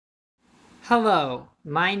Hello,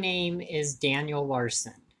 my name is Daniel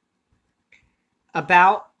Larson.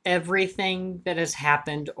 About everything that has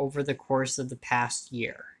happened over the course of the past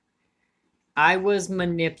year, I was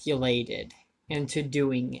manipulated into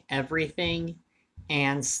doing everything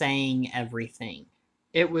and saying everything.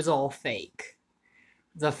 It was all fake.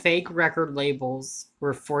 The fake record labels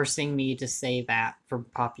were forcing me to say that for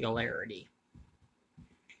popularity.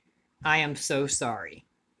 I am so sorry.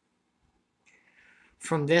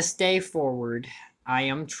 From this day forward, I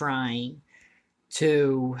am trying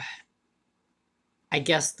to, I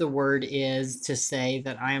guess the word is to say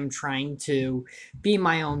that I am trying to be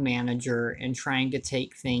my own manager and trying to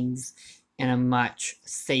take things in a much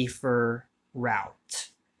safer route.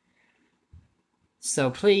 So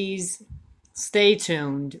please stay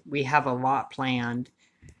tuned. We have a lot planned.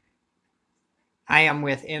 I am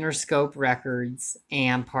with Interscope Records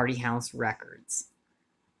and Party House Records.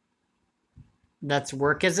 Let's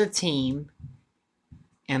work as a team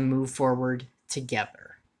and move forward together.